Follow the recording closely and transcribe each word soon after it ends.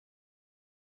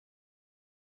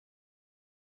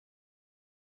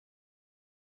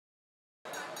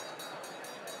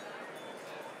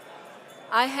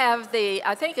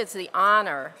I think it's the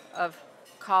honor of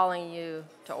calling you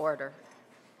to order.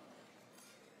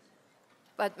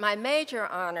 But my major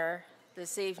honor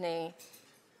this evening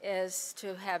is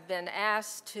to have been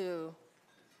asked to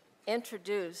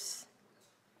introduce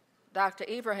Dr.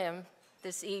 Ibrahim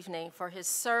this evening for his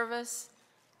service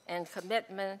and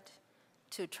commitment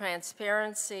to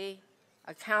transparency,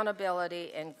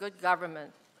 accountability, and good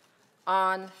government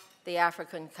on the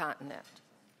African continent.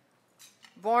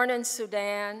 Born in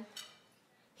Sudan,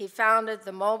 he founded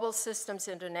the Mobile Systems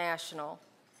International,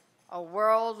 a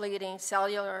world-leading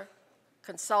cellular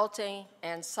consulting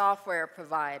and software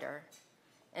provider,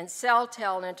 and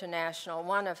Celltel International,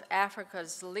 one of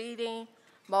Africa's leading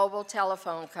mobile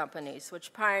telephone companies,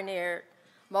 which pioneered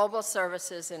mobile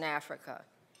services in Africa.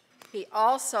 He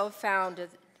also founded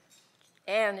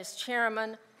and is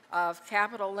chairman of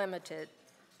Capital Limited,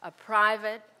 a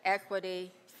private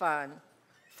equity fund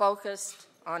focused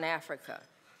on Africa.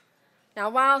 Now,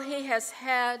 while he has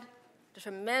had a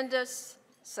tremendous,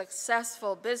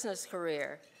 successful business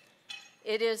career,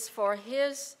 it is for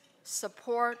his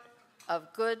support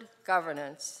of good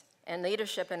governance and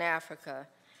leadership in Africa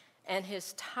and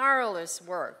his tireless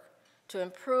work to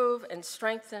improve and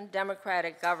strengthen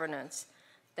democratic governance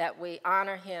that we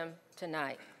honor him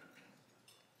tonight.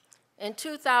 In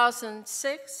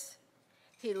 2006,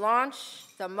 he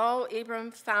launched the Mo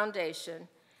Ibrahim Foundation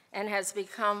and has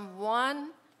become one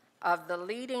of the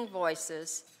leading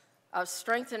voices of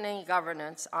strengthening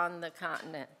governance on the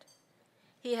continent.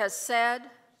 He has said,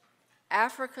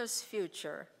 Africa's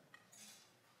future,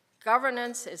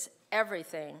 governance is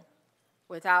everything.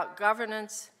 Without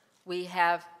governance, we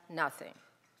have nothing.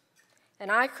 And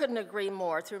I couldn't agree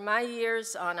more. Through my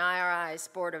years on IRI's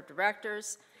board of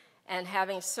directors and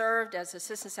having served as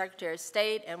Assistant Secretary of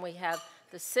State, and we have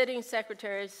the sitting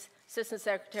Assistant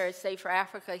Secretary of State for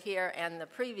Africa here and the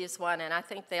previous one, and I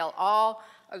think they'll all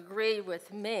agree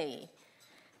with me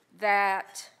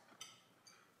that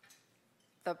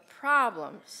the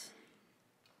problems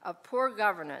of poor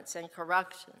governance and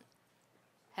corruption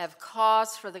have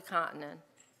caused for the continent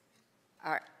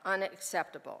are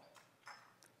unacceptable.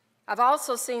 I've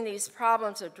also seen these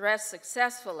problems addressed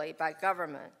successfully by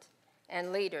government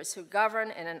and leaders who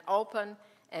govern in an open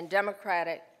and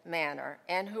democratic manner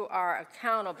and who are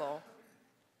accountable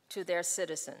to their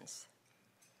citizens.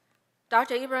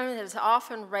 Dr. Ibrahim has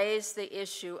often raised the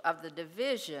issue of the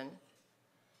division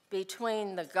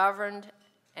between the governed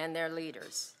and their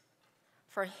leaders.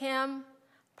 For him,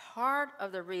 part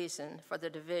of the reason for the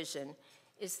division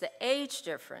is the age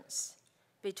difference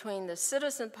between the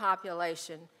citizen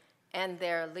population and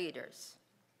their leaders.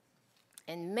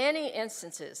 In many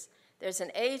instances, there's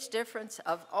an age difference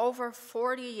of over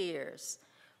 40 years,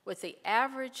 with the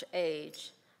average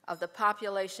age of the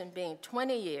population being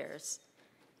 20 years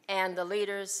and the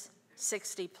leaders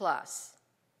 60 plus.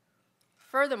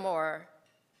 Furthermore,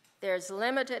 there's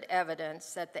limited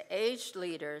evidence that the aged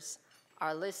leaders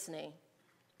are listening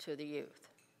to the youth.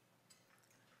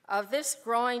 Of this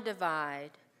growing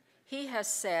divide, he has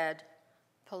said,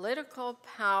 political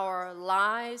power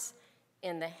lies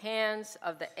in the hands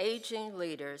of the aging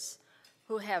leaders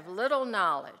who have little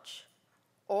knowledge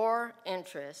or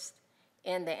interest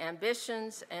in the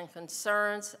ambitions and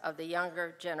concerns of the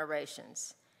younger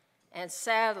generations, and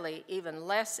sadly, even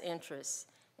less interest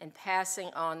in passing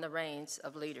on the reins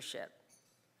of leadership.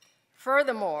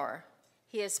 Furthermore,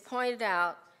 he has pointed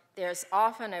out there's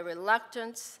often a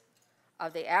reluctance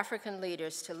of the African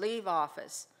leaders to leave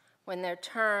office when their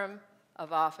term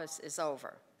of office is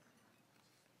over.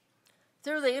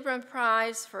 Through the Ibrahim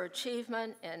Prize for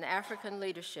Achievement in African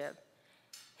Leadership,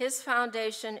 his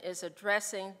foundation is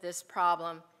addressing this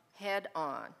problem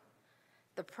head-on.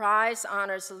 The prize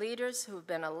honors leaders who have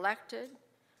been elected,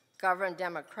 governed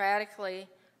democratically,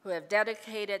 who have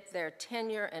dedicated their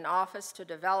tenure in office to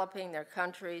developing their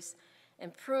countries,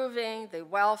 improving the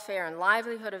welfare and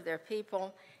livelihood of their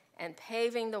people, and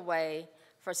paving the way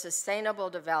for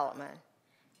sustainable development,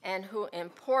 and who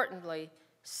importantly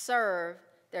serve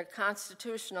their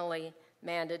constitutionally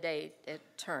mandated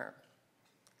term.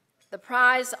 The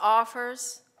prize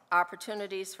offers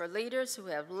opportunities for leaders who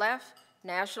have left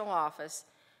national office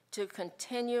to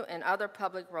continue in other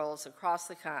public roles across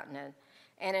the continent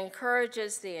and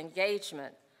encourages the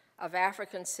engagement of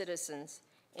African citizens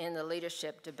in the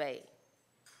leadership debate.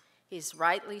 He's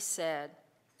rightly said,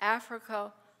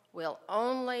 Africa will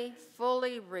only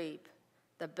fully reap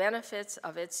the benefits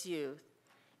of its youth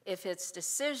if its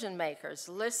decision makers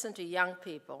listen to young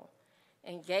people,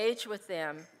 engage with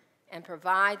them, and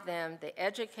provide them the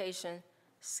education,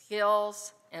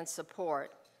 skills, and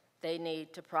support they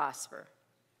need to prosper.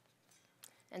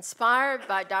 Inspired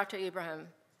by Dr. Ibrahim,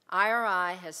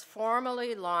 IRI has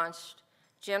formally launched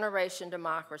Generation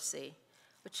Democracy,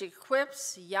 which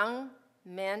equips young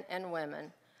men and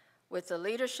women with the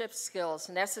leadership skills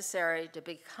necessary to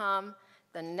become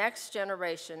the next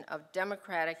generation of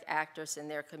democratic actors in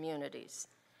their communities.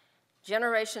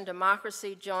 Generation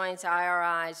Democracy joins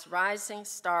IRI's Rising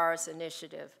Stars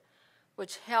initiative,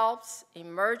 which helps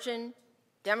emerging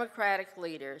democratic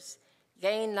leaders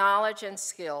gain knowledge and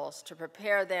skills to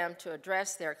prepare them to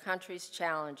address their country's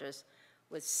challenges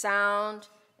with sound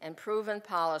and proven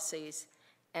policies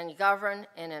and govern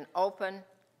in an open,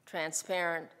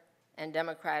 transparent, and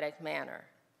democratic manner.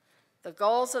 The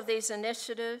goals of these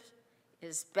initiatives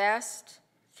is best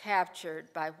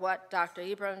captured by what Dr.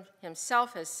 Ibrahim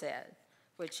himself has said,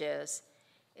 which is,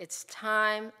 it's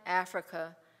time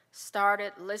Africa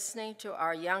started listening to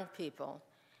our young people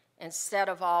instead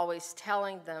of always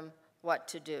telling them what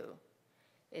to do.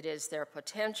 It is their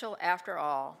potential, after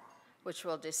all, which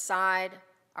will decide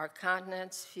our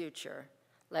continent's future.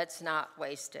 Let's not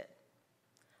waste it.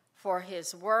 For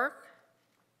his work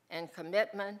and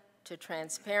commitment to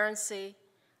transparency,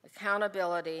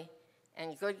 accountability,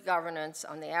 and good governance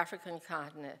on the African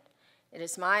continent, it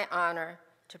is my honor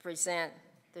to present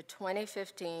the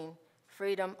 2015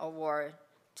 Freedom Award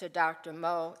to Dr.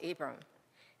 Mo Ibrahim.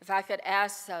 If I could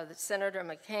ask Senator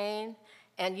McCain,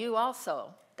 and you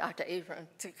also, Dr. Ibrahim,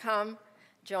 to come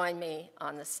join me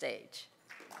on the stage.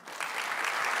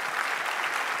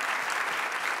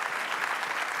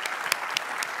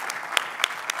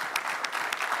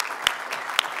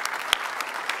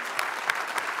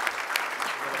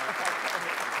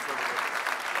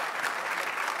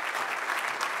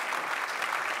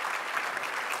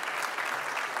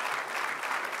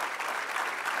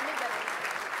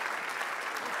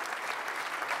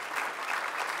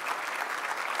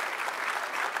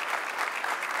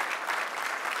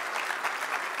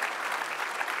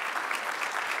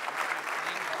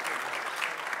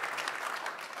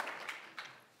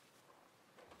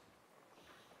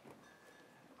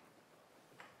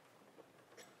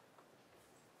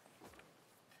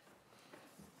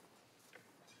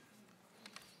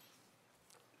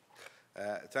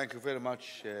 Thank you very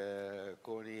much,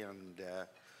 Connie, and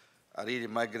I really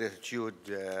my gratitude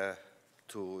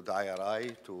to the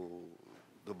IRI, to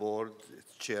the board,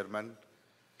 its chairman,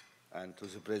 and to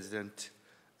the president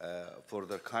for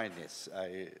their kindness.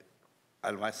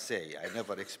 I must say, I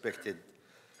never expected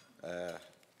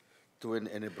to win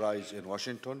any prize in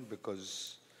Washington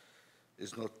because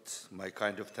it's not my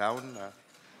kind of town.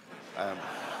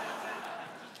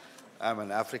 I'm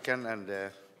an African, and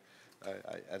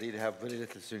I really have very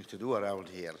little things to do around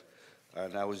here.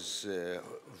 And I was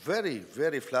very,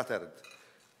 very flattered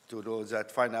to know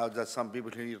that, find out that some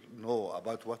people here know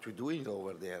about what we're doing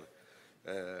over there.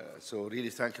 So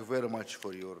really thank you very much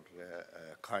for your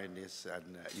kindness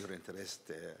and your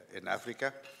interest in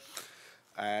Africa.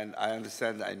 And I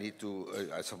understand I need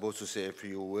to, I'm supposed to say a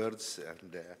few words,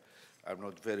 and I'm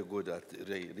not very good at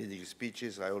reading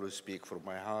speeches. I always speak from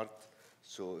my heart.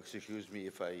 So excuse me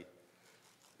if I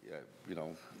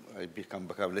I become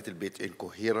a little bit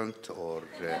incoherent, or,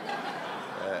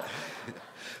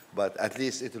 but at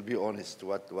least it will be honest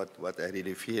what I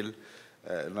really feel,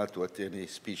 not what any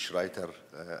speechwriter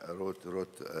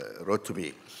wrote to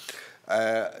me.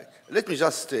 Let me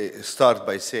just start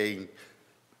by saying,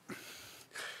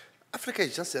 Africa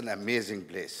is just an amazing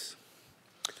place.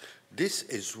 This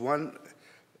is one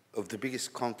of the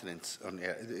biggest continents on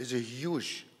Earth. It is a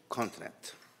huge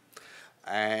continent.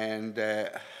 And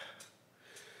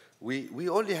we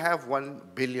only have 1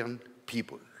 billion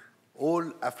people.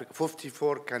 All Africa,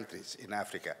 54 countries in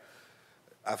Africa.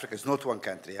 Africa is not one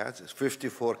country, it's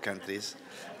 54 countries.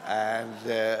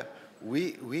 And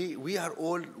we are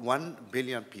all 1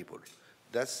 billion people.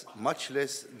 That's much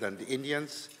less than the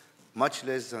Indians, much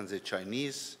less than the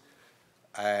Chinese.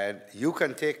 And you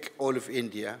can take all of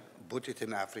India, put it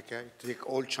in Africa, take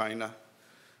all China,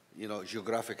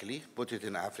 geographically, put it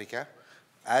in Africa,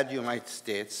 add United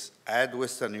States, add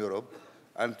Western Europe,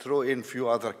 and throw in a few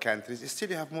other countries, still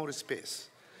you have more space.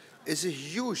 It's a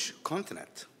huge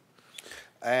continent,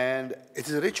 and it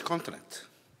is a rich continent.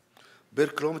 Per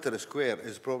kilometer square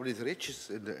is probably the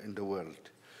richest in the world.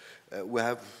 We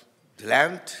have the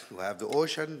land, we have the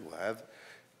ocean, we have,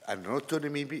 and not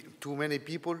too many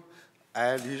people,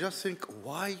 and you just think,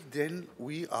 why then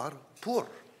we are poor?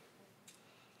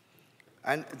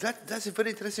 And that's a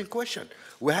very interesting question.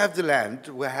 We have the land,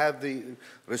 we have the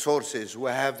resources,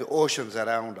 we have the oceans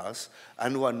around us,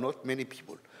 and we're not many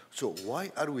people. So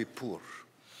why are we poor?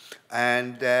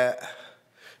 And the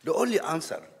only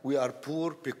answer, we are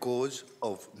poor because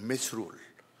of misrule.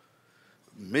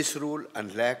 misrule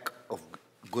and lack of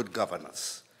good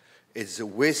governance. It's a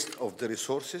waste of the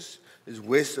resources, it's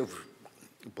waste of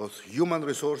both human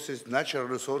resources, natural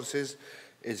resources.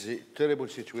 It's a terrible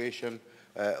situation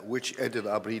which ended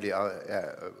up really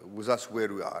with us where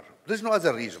we are. There's no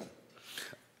other reason.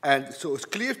 And so it's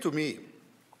clear to me,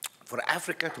 for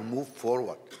Africa to move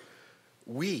forward,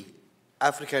 we,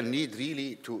 Africa, need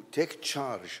really to take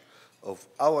charge of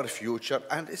our future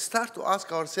and start to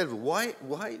ask ourselves, why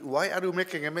are we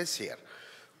making a mess here?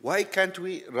 Why can't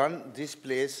we run this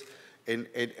place in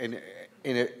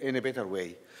a better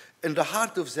way? And the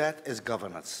heart of that is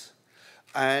governance.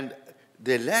 And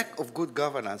the lack of good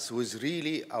governance was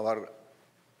really our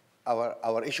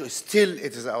issue. Still,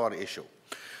 it is our issue.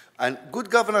 And good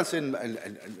governance, in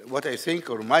what I think,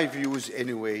 or my views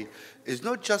anyway, is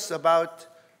not just about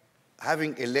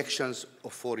having elections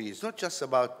of 4 years. It's not just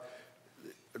about,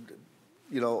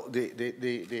 you know,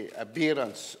 the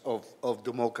appearance of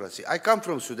democracy. I come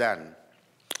from Sudan.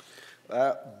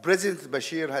 President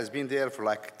Bashir has been there for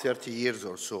like 30 years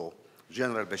or so.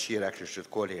 General Bashir, actually, should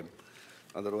call him.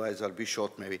 Otherwise, I'll be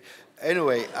short, maybe.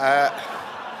 Anyway,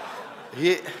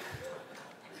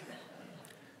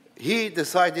 he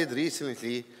decided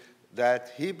recently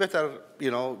that he better,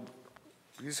 you know,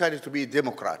 he decided to be a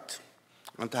Democrat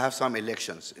and to have some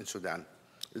elections in Sudan.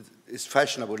 It's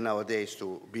fashionable nowadays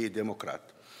to be a Democrat.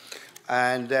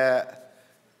 And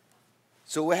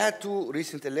so we had 2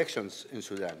 recent elections in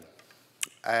Sudan.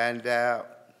 And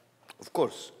of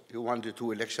course, he won the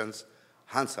 2 elections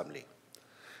handsomely.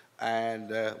 And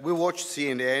we watched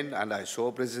CNN, and I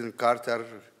saw President Carter,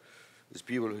 his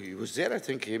people, he was there, I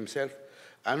think, himself,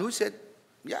 and who said,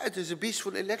 yeah, it is a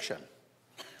peaceful election.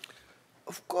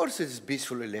 Of course it is a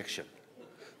peaceful election,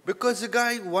 because the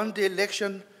guy won the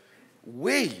election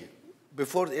way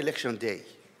before the election day.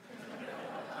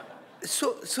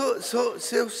 So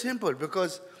simple,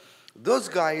 because those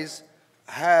guys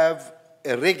have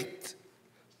a rigged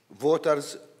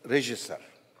voters register.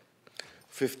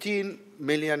 15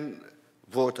 million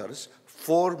voters,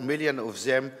 4 million of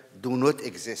them do not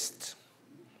exist.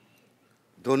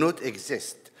 Do not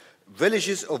exist.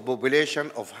 Villages of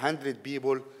population of 100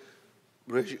 people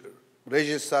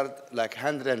registered like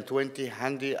 120,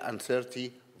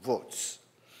 130 votes,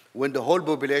 when the whole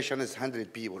population is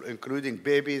 100 people, including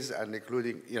babies and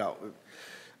including, you know.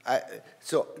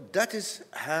 So that is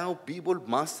how people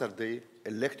master the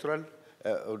electoral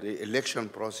or the election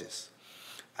process.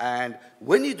 And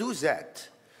when you do that,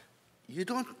 you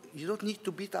don't need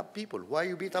to beat up people. Why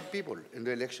you beat up people in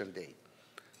the election day?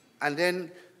 And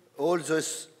then all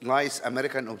those nice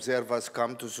American observers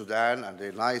come to Sudan, and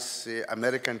the nice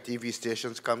American TV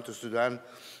stations come to Sudan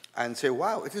and say,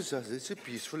 wow, it's a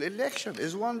peaceful election.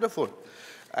 It's wonderful.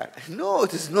 No,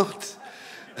 it is not.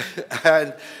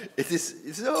 And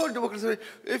it's all democracy.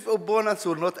 If opponents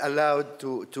were not allowed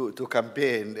to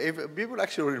campaign, if people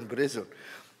actually were in prison,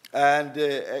 and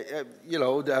you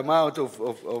know, the amount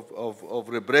of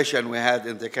repression we had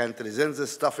in the countries, and the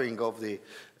stuffing of the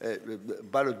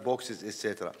ballot boxes,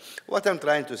 etc. What I'm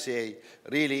trying to say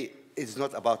really is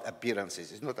not about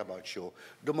appearances. It's not about show.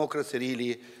 Democracy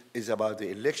really is about the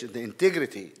election, the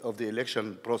integrity of the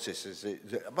election processes,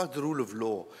 about the rule of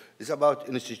law. It's about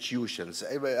institutions,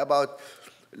 about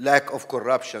lack of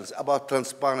corruptions, about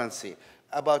transparency,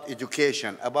 about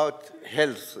education, about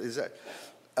health,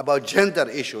 about gender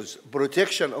issues,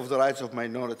 protection of the rights of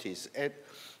minorities. And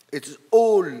it's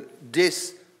all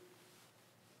this,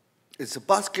 it's a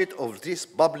basket of these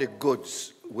public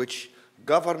goods which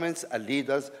governments and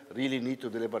leaders really need to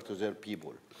deliver to their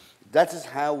people. That is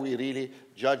how we really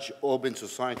judge open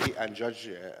society and judge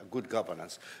good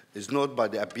governance. It's not by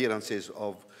the appearances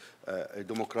of a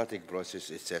democratic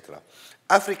process, etc.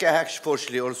 Africa has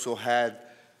fortunately also had,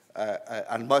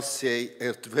 I must say,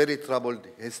 a very troubled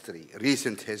history,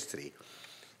 recent history.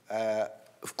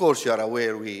 Of course, you are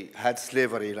aware we had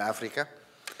slavery in Africa,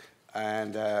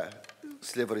 and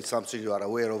slavery is something you are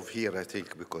aware of here, I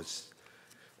think, because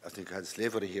I think I had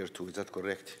slavery here too. Is that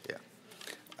correct? Yeah.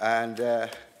 And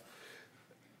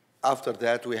after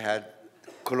that, we had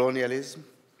colonialism,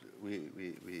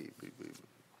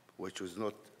 which was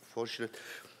not fortunate.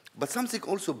 But something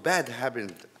also bad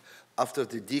happened after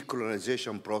the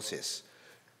decolonization process,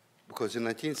 because in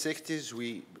the 1960s,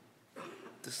 we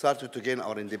started to gain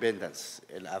our independence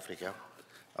in Africa,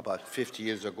 about 50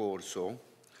 years ago or so.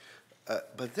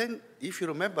 But then, if you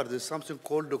remember, there's something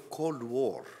called the Cold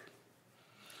War.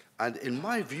 And in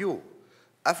my view,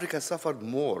 Africa suffered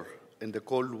more in the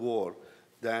Cold War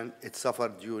than it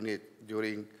suffered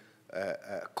during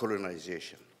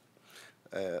colonization.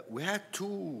 We had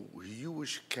 2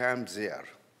 huge camps there.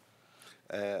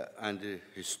 and the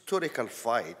historical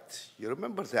fight. You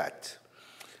remember that?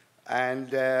 And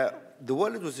the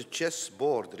world was a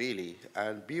chessboard, really,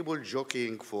 and people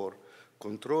jockeying for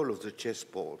control of the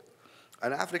chessboard.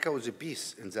 And Africa was a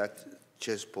piece in that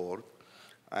chessboard.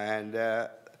 And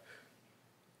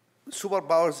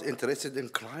superpowers interested in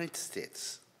client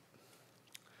states.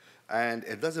 And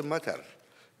it doesn't matter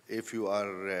if you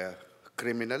are a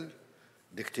criminal,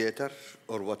 dictator,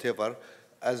 or whatever,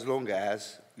 as long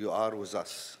as you are with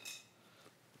us.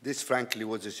 This, frankly,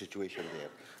 was the situation there,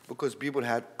 because people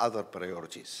had other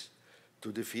priorities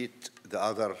to defeat the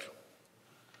other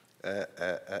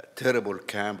terrible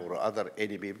camp or other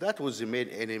enemy. That was the main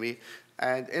enemy,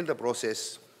 and in the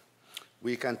process,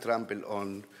 we can trample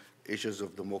on issues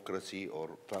of democracy or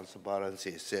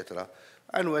transparency, etc.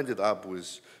 And we ended up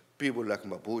with people like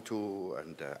Maputo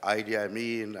and Idi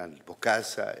Amin and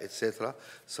Bokassa, etc.,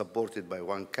 supported by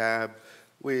one camp.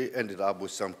 We ended up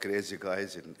with some crazy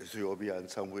guys in Ethiopia and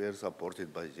somewhere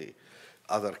supported by the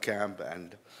other camp,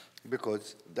 and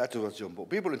because that was Jumbo.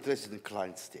 People interested in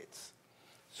client states.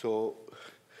 So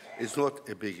it's not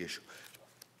a big issue.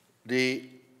 The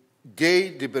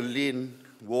day the Berlin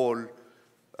Wall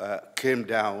came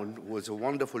down was a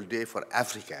wonderful day for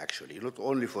Africa, actually, not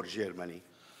only for Germany,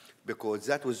 because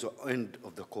that was the end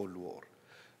of the Cold War.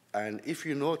 And if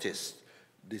you notice,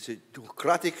 this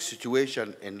democratic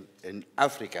situation in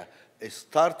Africa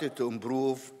started to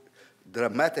improve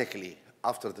dramatically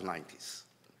after the 90s,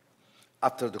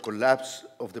 after the collapse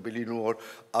of the Berlin Wall,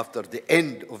 after the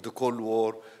end of the Cold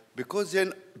War, because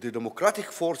then the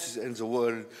democratic forces in the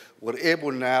world were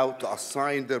able now to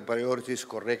assign their priorities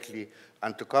correctly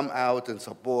and to come out in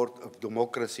support of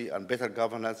democracy and better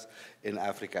governance in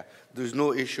Africa. There's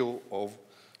no issue of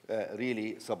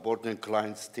really supporting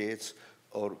client states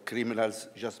or criminals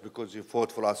just because you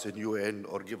fought for us in UN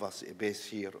or give us a base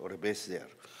here or a base there.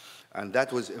 And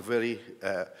that was a very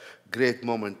great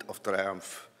moment of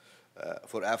triumph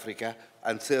for Africa,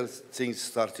 and things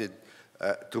started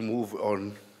to move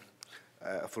on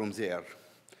from there.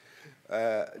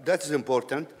 That is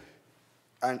important.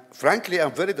 And frankly,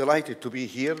 I'm very delighted to be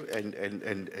here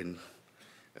in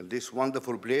this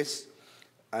wonderful place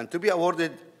and to be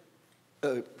awarded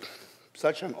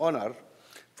such an honor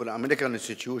for an American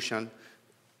institution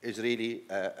is really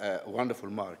a wonderful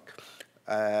mark.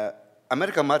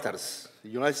 America matters. The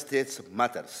United States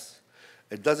matters.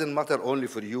 It doesn't matter only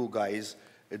for you guys.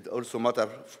 It also matters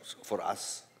for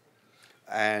us.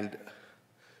 And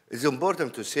it's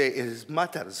important to say it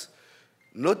matters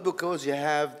not because you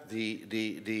have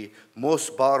the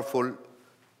most powerful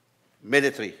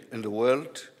military in the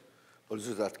world,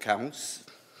 also that counts.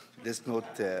 Let's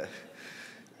not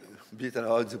beat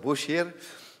around the bush here.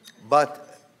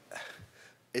 But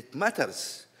it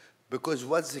matters because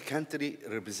what the country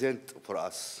represents for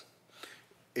us,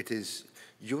 it is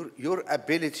your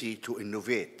ability to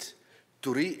innovate,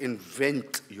 to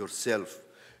reinvent yourself.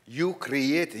 You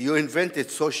invented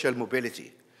social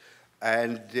mobility.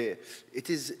 And it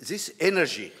is this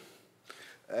energy,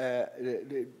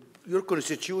 your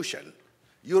constitution,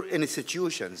 your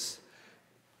institutions,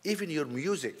 even your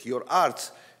music, your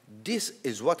arts, this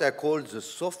is what I call the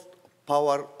soft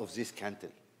power of this country.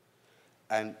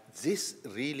 And this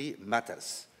really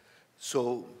matters.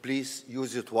 So please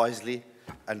use it wisely,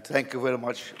 and thank you very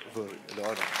much for the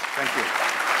honor. Thank you.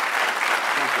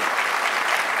 Thank you.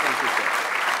 Thank you, sir.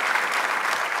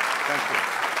 Thank you.